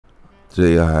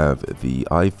Today I have the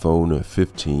iPhone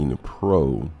 15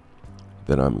 Pro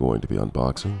that I'm going to be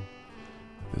unboxing.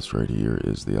 This right here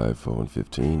is the iPhone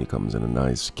 15. It comes in a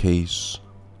nice case,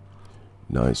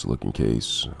 nice looking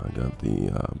case. I got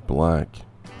the black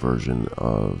version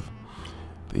of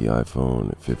the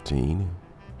iPhone 15.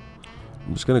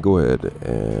 I'm just going to go ahead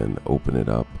and open it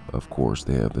up. Of course,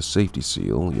 they have the safety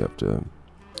seal. You have to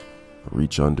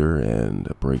reach under and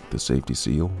break the safety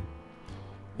seal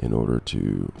in order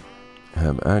to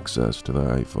have access to the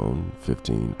iPhone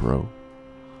 15 Pro.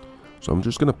 So I'm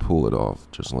just going to pull it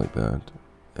off just like that.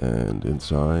 And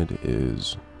inside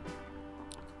is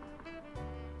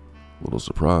a little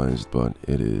surprised, but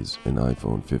it is an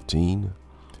iPhone 15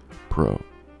 Pro.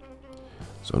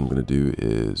 So what I'm going to do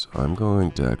is I'm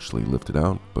going to actually lift it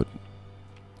out, but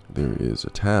there is a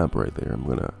tab right there. I'm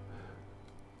going to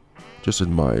just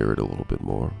admire it a little bit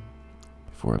more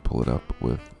before I pull it up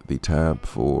with the tab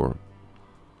for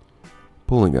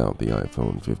pulling out the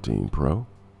iPhone 15 Pro.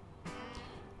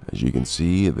 As you can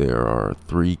see, there are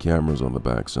 3 cameras on the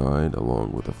back side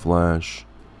along with a flash,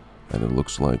 and it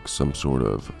looks like some sort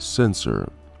of sensor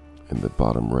in the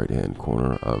bottom right hand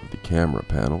corner of the camera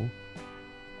panel.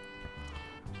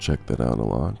 Check that out a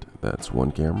lot. That's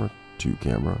 1 camera, 2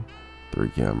 camera, 3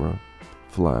 camera,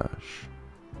 flash.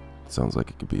 Sounds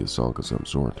like it could be a song of some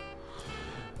sort.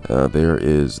 There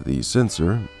is the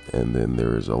sensor, and then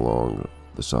there is along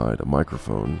the side a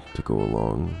microphone to go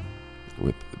along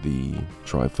with the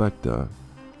trifecta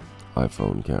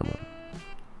iPhone camera.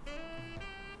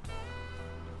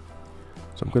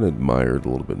 So I'm going to admire it a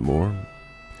little bit more.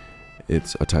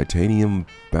 It's a titanium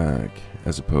back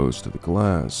as opposed to the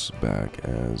glass back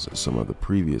as some of the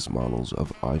previous models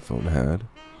of iPhone had,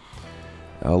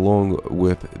 along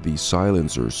with the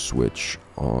silencer switch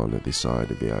on the side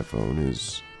of the iPhone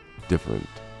is different.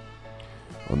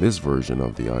 On this version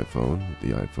of the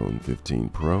iPhone 15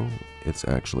 Pro, it's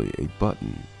actually a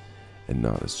button and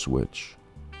not a switch.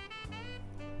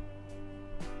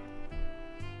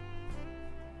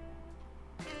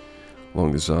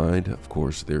 Along the side, of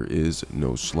course, there is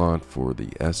no slot for the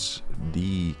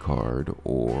SD card,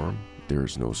 or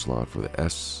there's no slot for the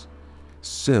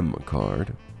SIM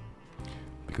card,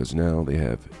 because now they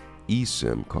have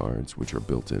eSIM cards which are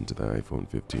built into the iPhone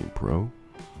 15 Pro.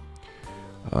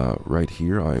 Right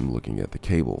here I'm looking at the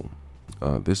cable.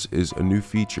 This is a new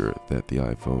feature that the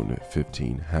iPhone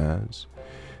 15 has.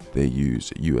 They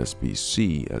use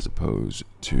USB-C as opposed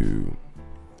to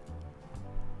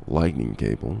lightning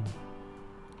cable.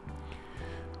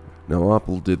 Now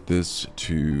Apple did this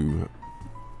to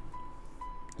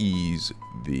ease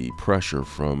the pressure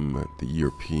from the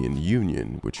European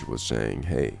Union, which was saying,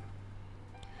 hey,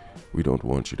 we don't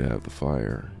want you to have the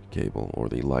fire cable or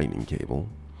the lightning cable.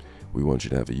 We want you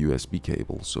to have a USB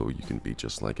cable so you can be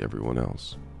just like everyone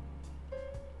else.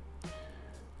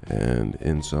 And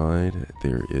inside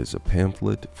there is a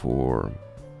pamphlet for,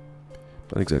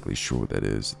 not exactly sure what that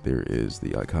is. There is the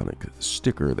iconic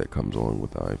sticker that comes along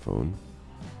with the iPhone.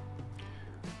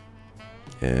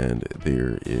 And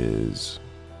there is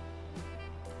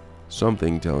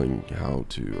something telling how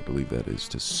to, I believe that is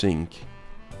to sync.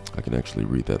 I can actually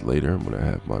read that later when I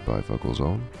have my bifocals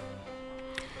on.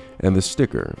 And the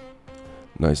sticker.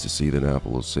 Nice to see that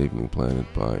Apple is saving the planet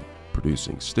by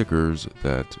producing stickers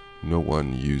that no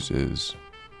one uses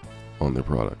on their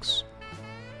products.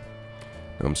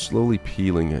 Now I'm slowly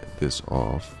peeling this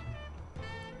off.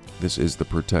 This is the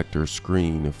protector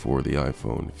screen for the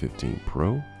iPhone 15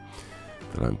 Pro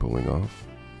that I'm pulling off,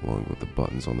 along with the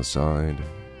buttons on the side.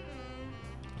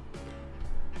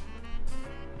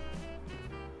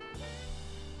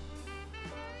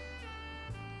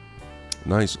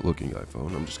 Nice looking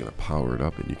iPhone. I'm just going to power it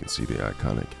up and you can see the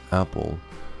iconic Apple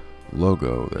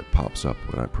logo that pops up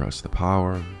when I press the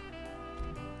power.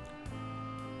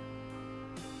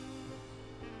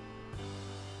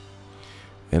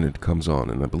 And it comes on,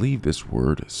 and I believe this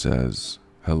word says,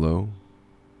 hello,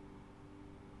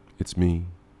 it's me.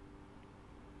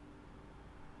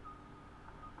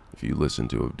 If you listen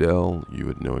to Adele, you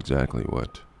would know exactly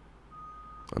what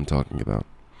I'm talking about.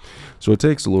 So it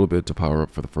takes a little bit to power up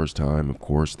for the first time. Of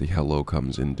course, the hello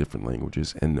comes in different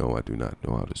languages, and no, I do not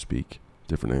know how to speak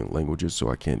different languages, so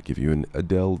I can't give you an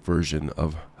Adele version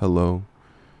of hello.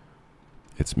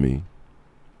 It's me.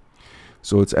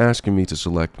 So it's asking me to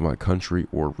select my country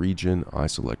or region. I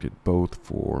selected both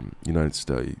for United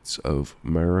States of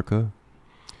America,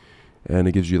 and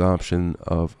it gives you the option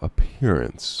of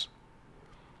appearance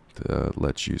to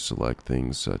let you select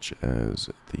things such as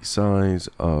the size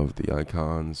of the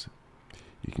icons.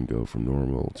 You can go from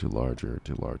normal to larger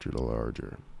to larger to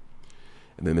larger.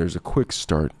 And then there's a quick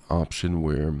start option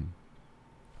where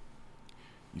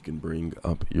you can bring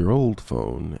up your old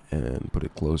phone and put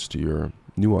it close to your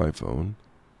new iPhone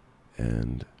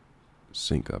and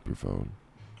sync up your phone.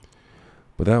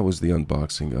 But that was the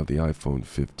unboxing of the iPhone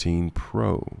 15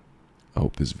 Pro. I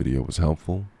hope this video was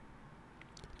helpful.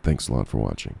 Thanks a lot for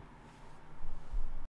watching.